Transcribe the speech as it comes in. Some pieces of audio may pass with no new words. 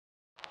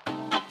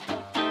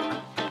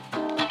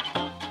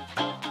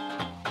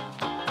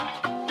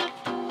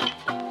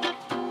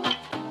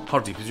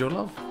Hardeep is your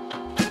love.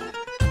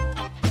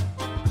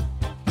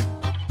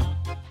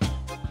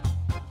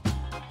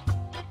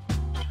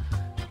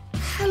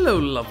 Hello,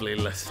 lovely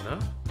listener,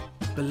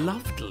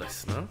 beloved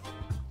listener,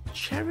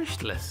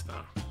 cherished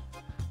listener.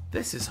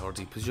 This is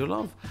Hardeep is your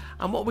love.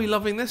 And what are we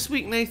loving this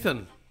week,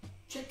 Nathan?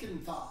 Chicken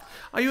thigh.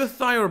 Are you a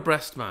thigh or a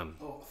breast man?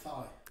 Oh,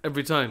 thigh.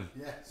 Every time?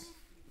 Yes.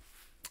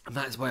 And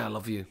that is why I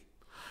love you.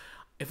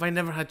 If I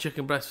never had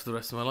chicken breast for the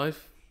rest of my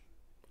life,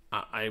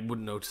 I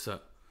wouldn't notice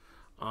it.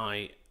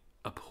 I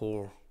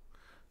abhor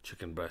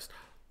chicken breast.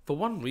 For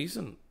one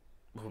reason.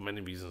 For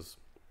many reasons.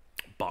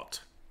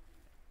 But,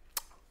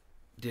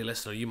 dear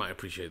listener, you might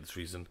appreciate this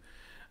reason.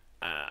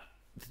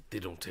 They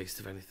don't taste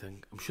of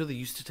anything. I'm sure they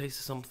used to taste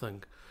of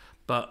something.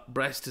 But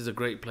breast is a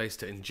great place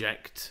to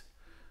inject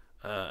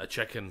a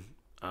chicken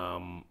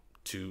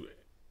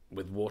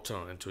with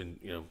water into,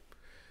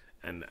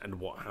 and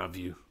what have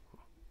you,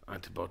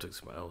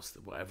 antibiotics,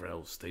 whatever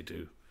else they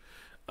do,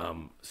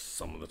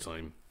 some of the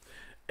time,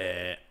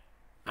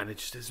 and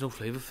there's no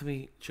flavour for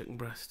me. Chicken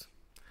breast.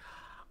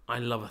 I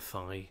love a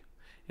thigh.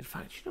 In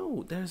fact,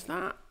 there's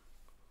that.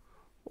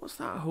 What's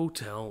that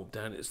hotel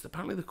down? It's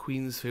apparently the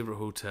Queen's favourite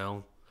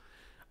hotel,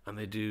 and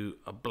they do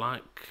a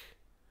black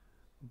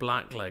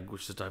leg,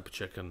 which is a type of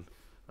chicken,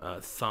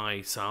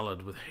 thigh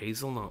salad with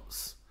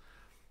hazelnuts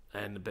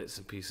and bits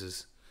and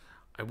pieces.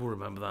 I will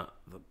remember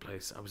the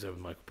place. I was there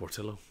with Michael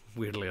Portillo,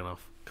 weirdly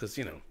enough, because,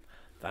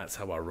 that's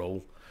how I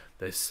roll.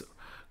 This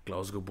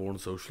Glasgow-born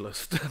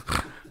socialist.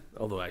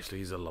 Although, actually,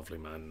 he's a lovely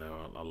man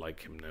now. I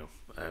like him now.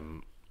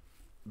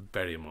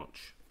 Very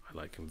much. I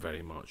like him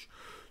very much.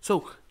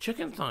 So,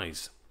 chicken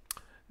thighs.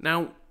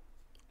 Now,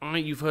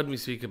 you've heard me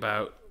speak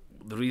about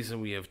the reason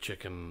we have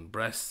chicken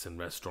breasts in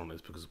restaurants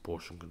is because of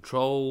portion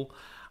control,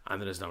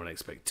 and there is now an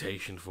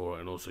expectation for it,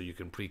 and also you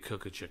can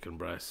pre-cook a chicken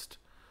breast.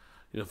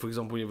 For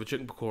example, when you have a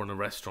chicken pakora in a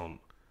restaurant,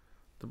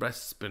 the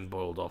breast's been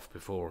boiled off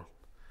before,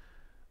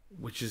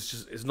 which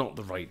is not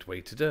the right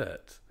way to do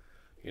it,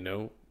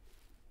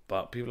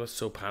 But people are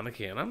so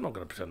panicky, and I'm not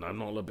going to pretend I'm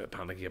not a little bit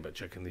panicky about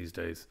chicken these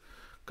days,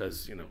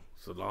 because,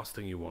 so the last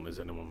thing you want is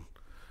anyone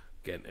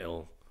getting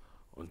ill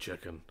on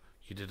chicken.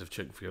 You did have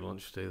chicken for your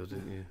lunch today, though,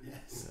 didn't you?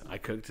 Yes. I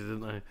cooked it,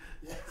 didn't I?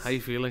 Yes. How are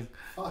you feeling?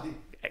 Fine.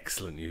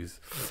 Excellent news.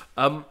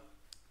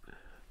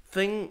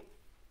 Thing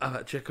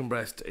about chicken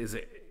breast is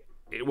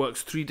it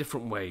works three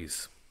different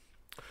ways.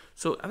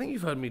 So I think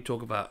you've heard me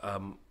talk about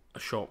a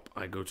shop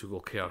I go to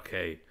called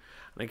KRK.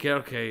 And at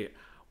KRK,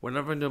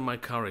 whenever I'm doing my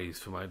curries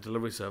for my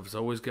delivery service, I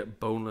always get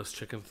boneless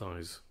chicken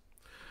thighs,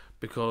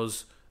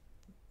 because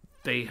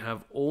they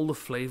have all the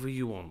flavour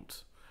you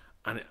want.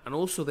 And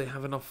also they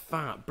have enough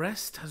fat.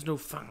 Breast has no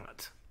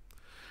fat.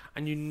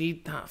 And you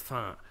need that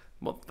fat.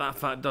 What that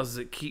fat does is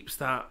it keeps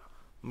that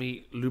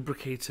meat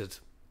lubricated.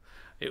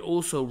 It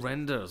also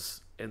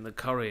renders in the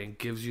curry and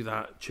gives you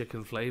that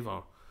chicken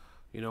flavour.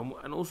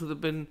 And also they've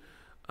been...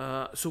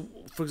 so,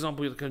 for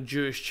example, the kind of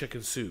Jewish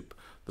chicken soup.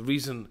 The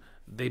reason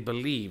they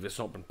believe, it's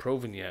not been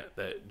proven yet,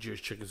 that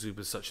Jewish chicken soup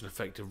is such an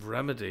effective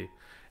remedy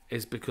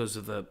is because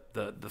of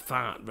the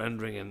fat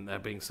rendering and there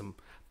being some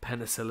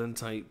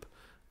penicillin-type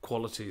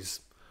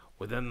qualities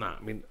within that.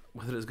 I mean,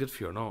 whether it's good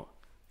for you or not,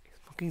 it's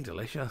fucking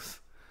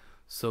delicious.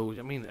 So,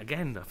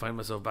 again, I find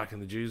myself back in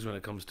the Jews when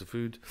it comes to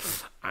food.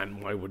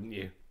 And why wouldn't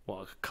you?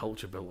 What a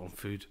culture built on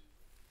food.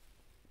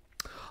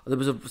 There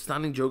was a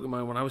standing joke of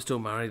mine when I was still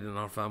married in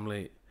our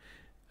family.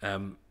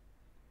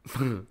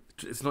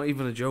 It's not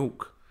even a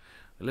joke.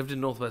 I lived in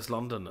northwest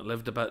London. I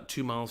lived about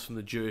 2 miles from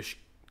the Jewish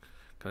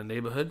kind of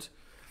neighbourhood.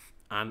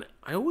 And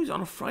I always, on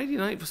a Friday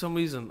night, for some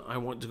reason, I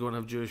want to go and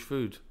have Jewish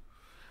food.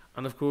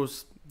 And of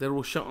course, they're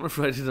all shut on a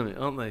Friday night,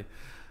 aren't they?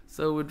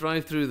 So we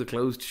drive through the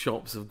closed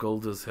shops of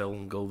Golders Hill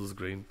and Golders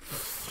Green,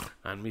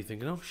 and me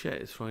thinking, oh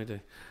shit, it's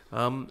Friday.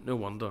 No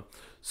wonder.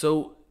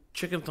 So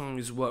chicken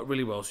thighs work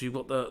really well. So you've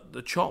got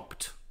the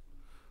chopped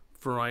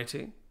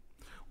variety,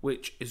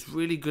 which is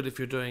really good if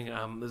you're doing,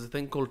 there's a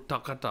thing called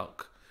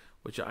tuck,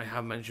 which I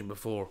have mentioned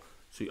before.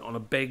 So you're on a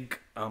big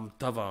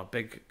tava,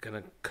 big kind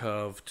of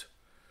curved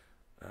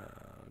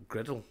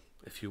griddle,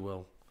 if you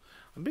will.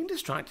 I'm being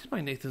distracted by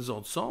Nathan's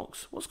odd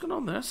socks. What's going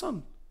on there,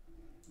 son?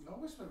 I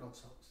always wear odd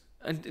socks.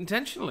 And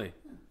intentionally,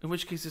 in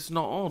which case it's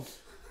not odd.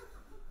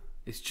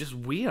 It's just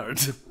weird.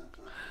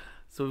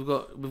 So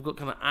we've got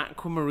kind of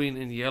aquamarine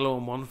and yellow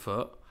on one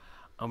foot,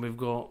 and we've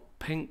got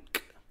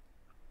pink,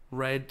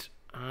 red,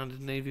 and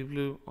navy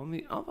blue on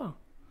the other.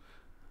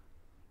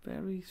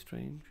 Very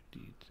strange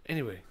indeed.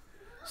 Anyway,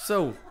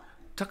 so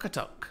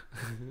tuck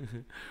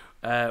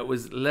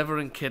was liver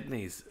and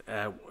kidneys,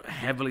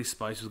 heavily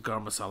spiced with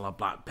garam masala,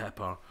 black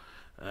pepper,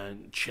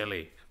 and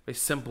chili. Very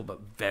simple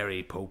but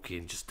very pokey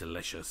and just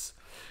delicious.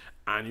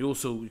 And you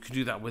can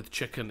do that with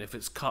chicken if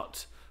it's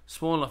cut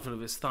small enough and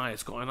if it's thigh,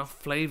 it's got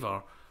enough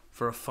flavour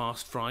for a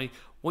fast fry.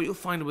 What you'll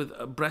find with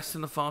a breast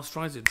in a fast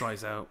fry is it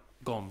dries out,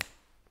 gone.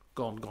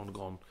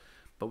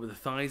 But with the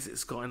thighs,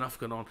 it's got enough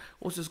going on.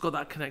 Also, it's got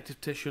that connective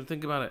tissue. And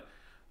think about it,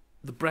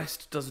 the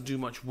breast doesn't do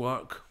much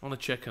work on a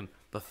chicken.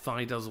 The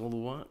thigh does all the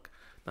work.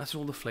 That's where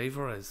all the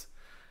flavour is.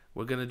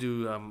 We're going to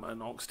do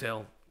an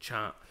oxtail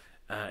chat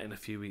in a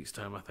few weeks'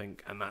 time, I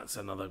think. And that's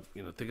another,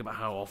 think about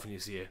how often you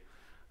see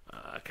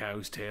a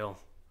cow's tail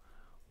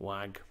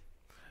wag.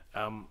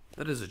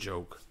 That is a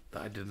joke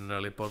that I did in an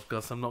earlier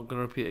podcast. I'm not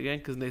going to repeat it again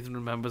because Nathan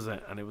remembers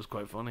it and it was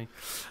quite funny.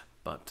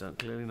 But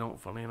clearly not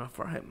funny enough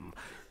for him.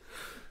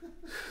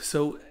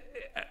 So,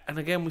 and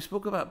again, we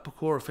spoke about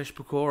pakora, fish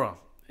pakora.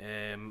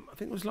 I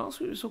think it was last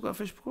week we spoke about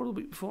fish pakora, the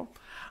week before.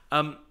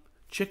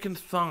 Chicken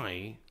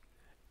thigh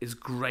is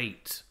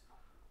great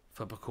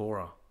for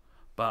pakora.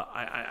 But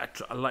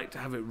I like to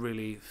have it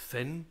really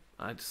thin.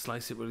 I like to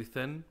slice it really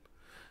thin.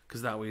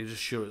 Because that way you're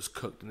just sure it's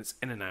cooked and it's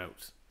in and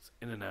out. It's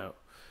in and out.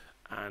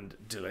 And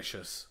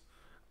delicious.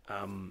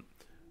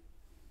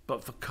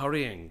 But for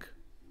currying,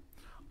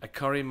 I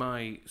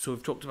curry so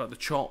we've talked about the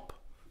chop.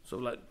 So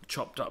like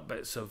chopped up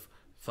bits of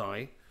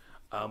thigh.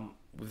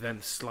 With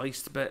then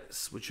sliced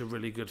bits, which are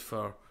really good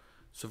for...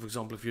 So for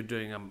example, if you're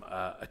doing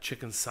a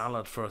chicken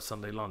salad for a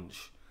Sunday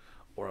lunch.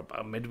 Or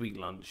a midweek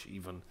lunch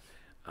even.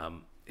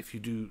 If you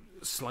do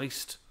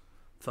sliced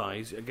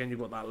thighs, again you've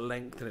got that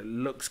length and it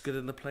looks good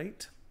in the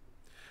plate.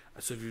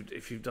 So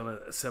if you've done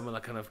a similar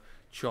kind of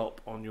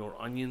chop on your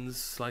onions,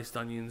 sliced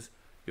onions,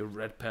 your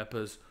red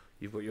peppers,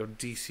 you've got your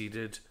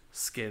de-seeded,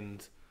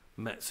 skinned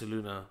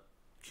mezzaluna,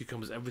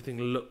 cucumbers, everything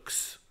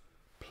looks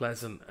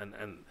pleasant and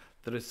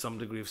there is some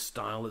degree of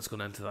style that's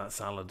gone into that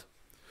salad.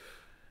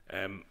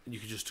 You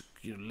could just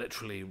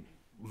literally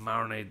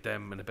marinate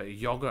them in a bit of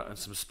yogurt and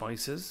some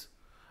spices.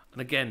 And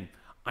again,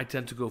 I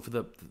tend to go for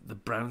the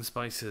brown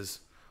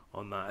spices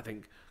on that. I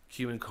think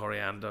cumin,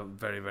 coriander,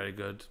 very, very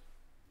good.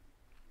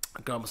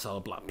 Garam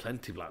masala,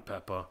 plenty black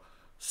pepper,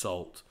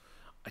 salt.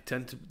 I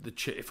tend to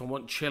if I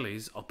want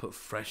chilies, I'll put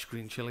fresh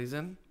green chilies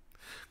in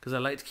because I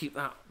like to keep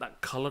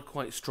that color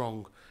quite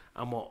strong.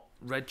 And what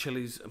red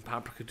chilies and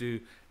paprika do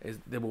is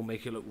they will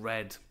make it look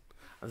red.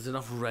 And there's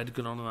enough red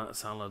going on in that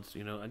salad.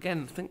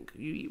 Again, think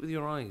you eat with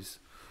your eyes.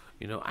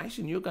 I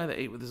actually knew a guy that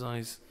ate with his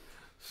eyes.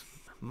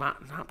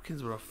 Matt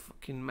napkins were a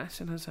fucking mess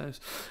in his house.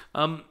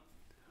 And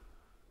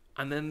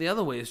then the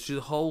other way is to do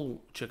the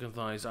whole chicken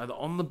thighs, either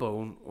on the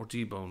bone or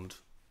deboned.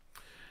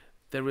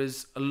 There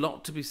is a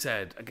lot to be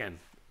said. Again,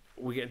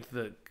 we get into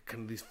the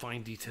kind of these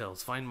fine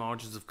details, fine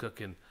margins of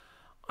cooking.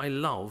 I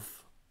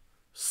love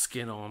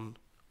skin on,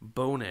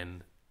 bone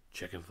in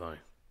chicken thigh.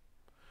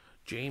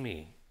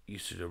 Jamie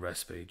used to do a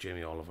recipe,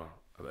 Jamie Oliver.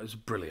 It was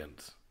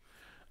brilliant.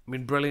 I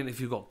mean, brilliant if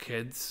you've got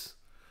kids,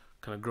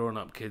 kind of growing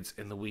up kids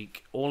in the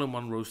week, all in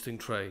one roasting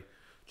tray.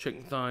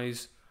 Chicken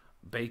thighs,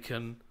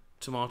 bacon,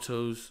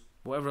 tomatoes,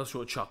 whatever else you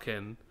want to chuck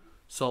in,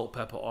 salt,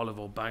 pepper, olive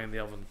oil, bang in the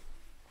oven.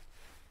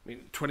 I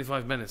mean,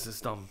 25 minutes,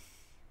 it's done.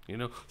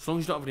 As long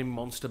as you don't have any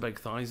monster big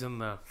thighs in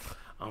there.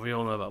 And we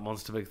all know about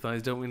monster big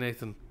thighs, don't we,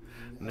 Nathan?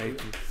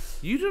 Nathan.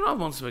 You don't have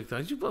monster big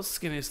thighs. You've got the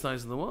skinniest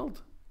thighs in the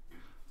world.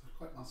 They're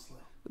quite muscly.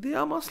 They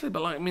are muscly,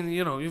 but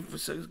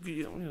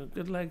you've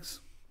good legs.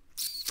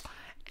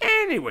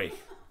 Anyway,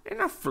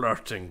 enough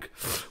flirting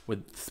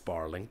with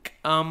Sparlink.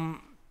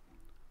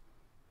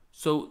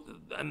 So,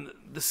 and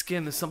the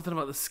skin, there's something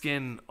about the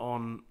skin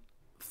on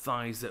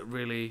thighs that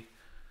really...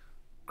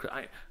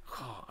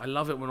 I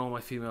love it when all my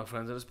female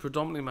friends, and it's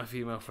predominantly my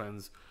female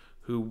friends,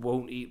 who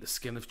won't eat the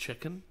skin of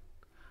chicken.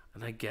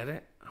 And I get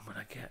it. And when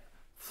I get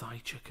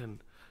thigh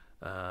chicken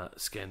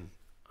skin,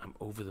 I'm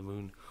over the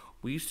moon.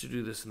 We used to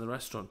do this in the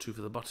restaurant too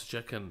for the butter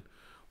chicken.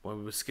 When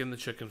we would skin the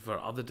chicken for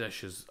other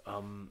dishes,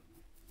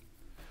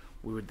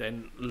 we would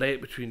then lay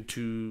it between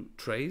two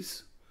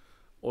trays,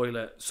 oil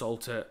it,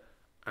 salt it,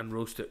 and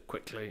roast it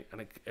quickly.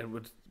 And it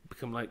would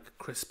become like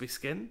crispy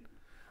skin.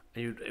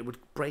 And it would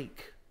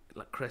break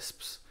like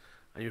crisps.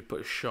 And you'd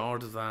put a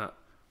shard of that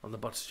on the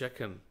butter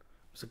chicken.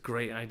 It was a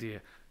great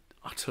idea.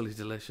 Utterly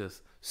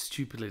delicious.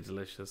 Stupidly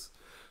delicious.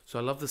 So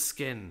I love the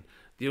skin.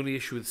 The only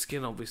issue with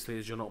skin, obviously,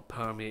 is you're not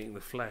permeating the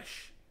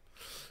flesh.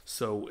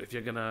 So if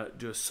you're going to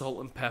do a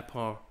salt and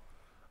pepper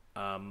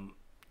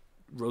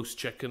roast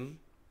chicken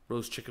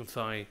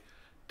thigh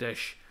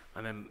dish,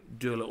 and then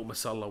do a little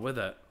masala with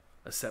it,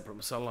 a separate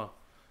masala,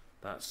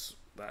 that's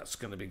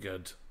going to be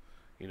good.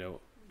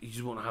 You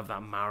just won't have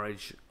that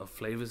marriage of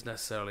flavours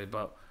necessarily,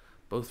 but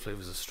both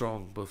flavours are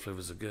strong, both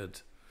flavours are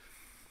good.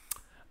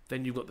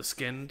 Then you've got the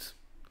skinned,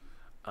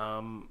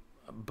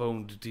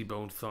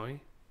 deboned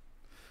thigh.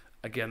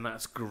 Again,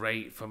 that's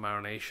great for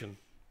marination,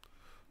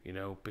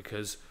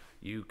 because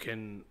you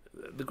can...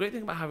 The great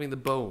thing about having the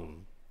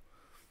bone,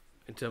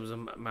 in terms of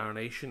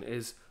marination,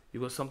 is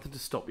you've got something to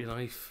stop your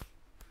knife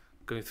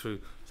going through.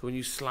 So when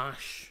you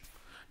slash...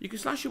 You can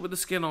slash it with the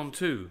skin on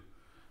too,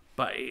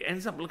 but it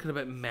ends up looking a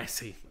bit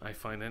messy, I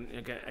find.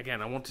 And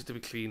again, I want it to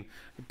be clean.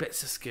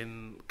 Bits of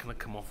skin kind of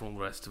come off and all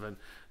the rest of it.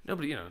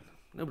 Nobody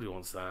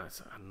wants that.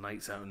 It's a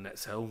nights out and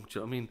nets home. Do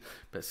you know what I mean?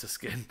 Bits of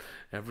skin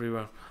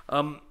everywhere.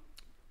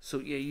 So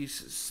yeah, you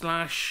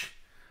slash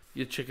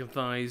your chicken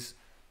thighs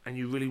and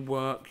you really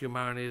work your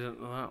marinade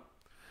into that.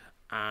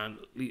 And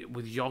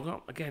with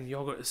yogurt, again,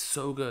 yogurt is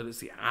so good. It's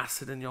the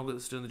acid in yogurt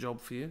that's doing the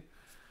job for you.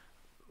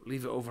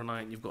 Leave it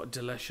overnight and you've got a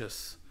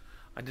delicious...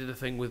 I did a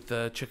thing with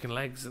chicken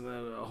legs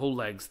and whole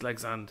legs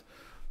and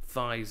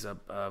thighs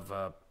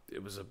of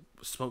it was a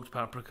smoked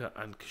paprika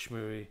and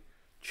Kashmiri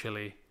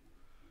chili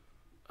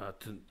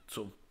to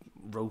sort of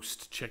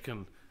roast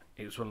chicken.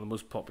 It was one of the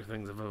most popular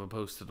things I've ever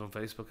posted on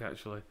Facebook,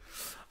 actually.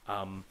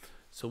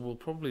 So we'll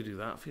probably do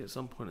that for you at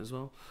some point as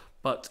well.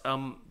 But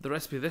the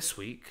recipe this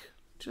week,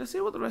 did I say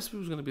what the recipe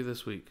was going to be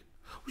this week?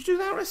 We should do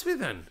that recipe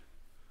then.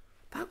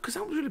 Because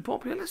that was really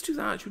popular. Let's do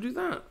that. Should we do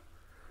that?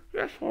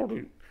 Yes,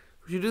 Hardeep.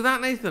 Should you do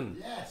that, Nathan?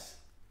 Yes.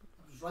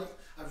 I was right.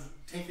 I was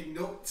taking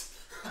notes.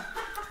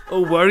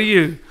 Oh, were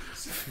you?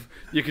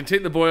 You can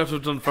take the boy out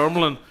of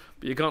Dunfermline,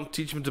 but you can't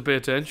teach him to pay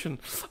attention.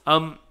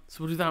 So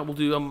we'll do that. We'll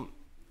do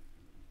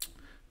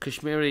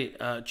Kashmiri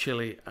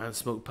chili and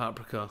smoked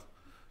paprika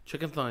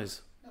chicken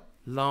thighs. Yep.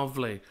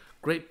 Lovely.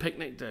 Great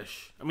picnic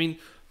dish. I mean,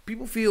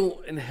 people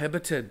feel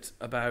inhibited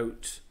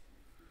about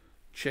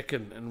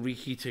chicken and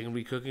reheating and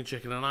recooking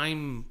chicken,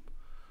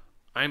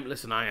 and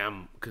listen, I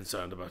am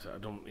concerned about it. I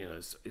don't,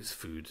 it's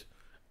food,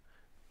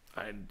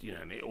 and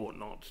and it ought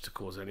not to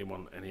cause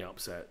anyone any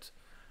upset.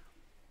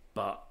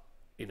 But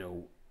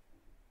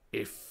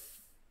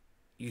if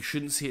you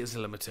shouldn't see it as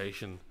a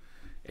limitation,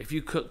 if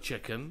you cook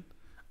chicken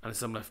and there's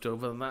some left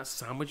over, then that's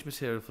sandwich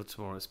material for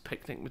tomorrow. It's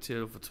picnic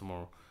material for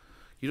tomorrow.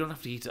 You don't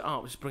have to heat it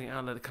up. Just bring it out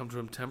and let it come to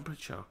room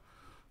temperature.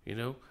 I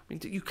mean,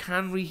 you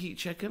can reheat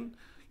chicken.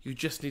 You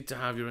just need to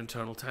have your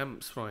internal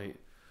temps right.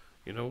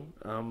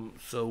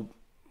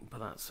 But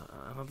that's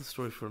another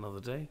story for another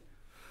day.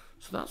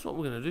 So that's what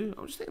we're going to do.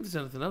 I'm just thinking if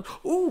there's anything else.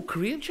 Oh,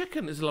 Korean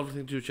chicken is a lovely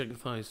thing to do with chicken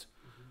thighs.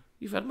 Mm-hmm.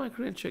 You've had my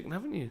Korean chicken,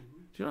 haven't you?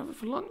 Mm-hmm. Did you have it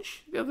for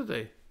lunch the other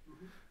day?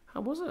 Mm-hmm.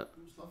 How was it?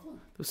 It was lovely.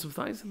 There was some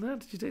thighs in there.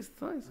 Did you taste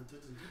the thighs? I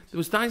did indeed. There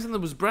was thighs and there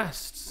was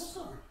breasts. Was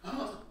there? How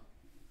was it?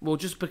 Well,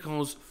 just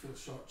because... I feel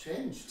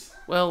short-changed.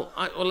 Well,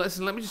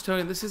 listen, let me just tell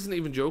you, this isn't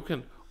even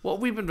joking. What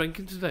have we been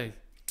drinking today?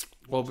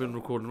 While we've been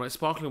recording, right?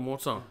 Sparkling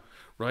water,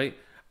 right?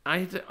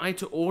 I had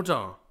to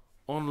order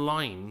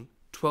online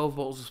 12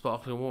 bottles of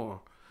sparkling water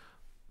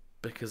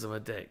because I'm a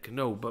dick.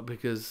 No, but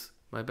because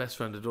my best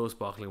friend adores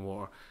sparkling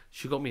water.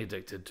 She got me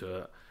addicted to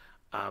it.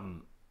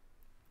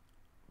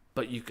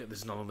 But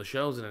there's none on the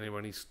shelves in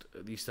anywhere in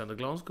the East End of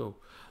Glasgow.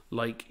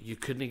 Like, you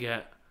couldn't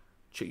get...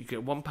 You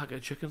get one packet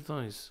of chicken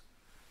thighs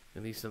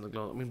in the East End of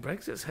Glasgow. I mean,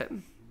 Brexit's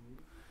hitting.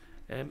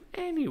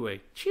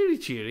 Anyway,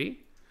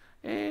 cheery.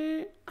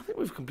 I think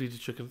we've completed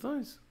chicken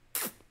thighs.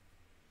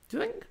 Do you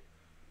think?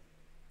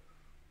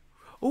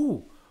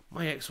 Oh,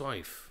 my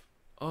ex-wife.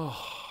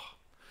 Oh,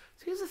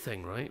 so here's the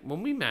thing, right?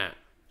 When we met,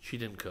 she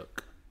didn't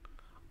cook.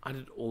 I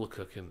did all the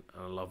cooking,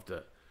 and I loved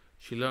it.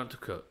 She learned to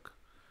cook,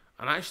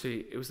 and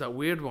actually, it was that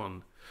weird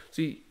one.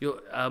 See,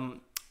 I'll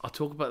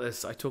talk about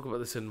this. I talk about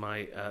this in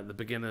my the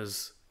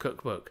beginners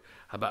cookbook.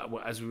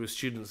 About as we were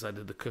students, I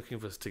did the cooking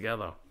for us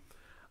together,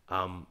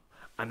 and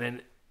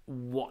then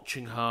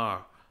watching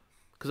her,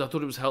 because I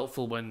thought it was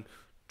helpful when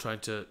trying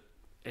to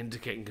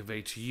indicate and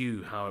convey to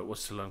you how it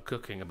was to learn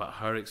cooking, about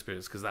her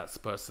experience, because that's the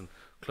person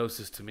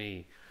closest to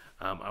me.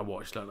 I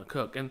watched learn to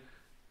cook, and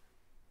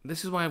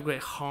this is why I have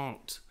great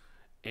heart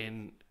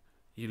in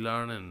you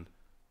learning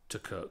to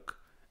cook,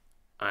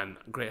 and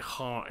great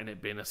heart in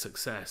it being a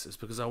success. Is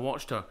because I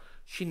watched her.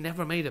 She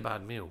never made a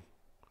bad meal.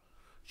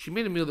 She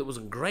made a meal that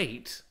wasn't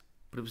great,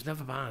 but it was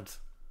never bad,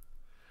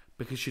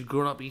 because she'd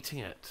grown up eating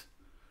it.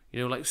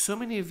 Like so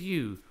many of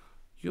you,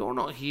 you're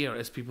not here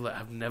as people that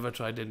have never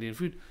tried Indian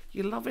food.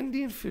 You love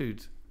Indian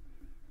food.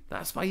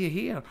 That's why you're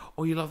here.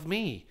 Or you love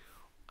me.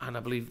 And I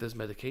believe there's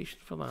medication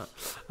for that.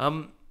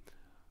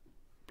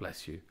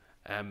 Bless you.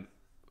 And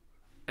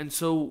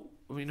so,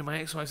 my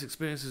ex-wife's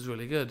experience is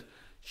really good.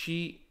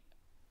 She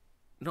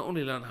not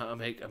only learned how to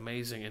make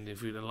amazing Indian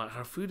food, and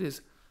her food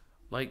is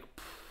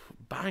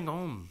bang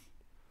on.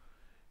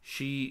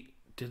 She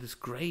did this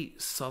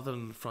great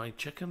southern fried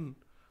chicken,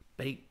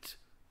 baked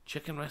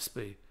chicken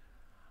recipe.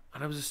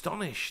 And I was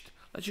astonished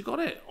that she got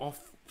it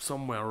off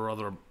somewhere or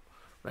other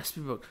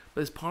recipe book.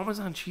 But there's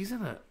Parmesan cheese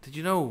in it. Did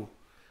you know?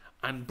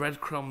 And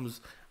breadcrumbs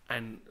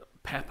and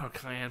pepper,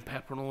 cayenne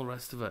pepper, and all the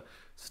rest of it.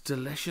 It's a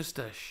delicious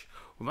dish.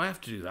 We might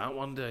have to do that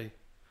one day.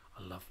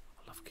 I love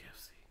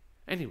KFC.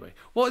 Anyway,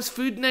 what is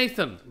food,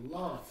 Nathan?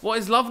 Love. What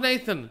is love,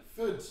 Nathan?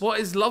 Food. What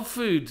is love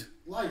food?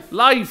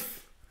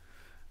 Life.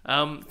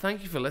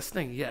 Thank you for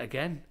listening yet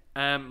again.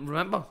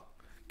 Remember,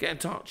 get in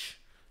touch.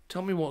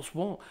 Tell me what's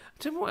what.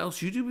 Tell me what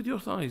else you do with your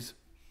thighs.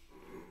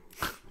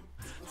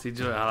 See,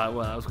 do you know, that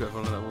was quite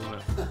fun, wasn't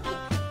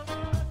it?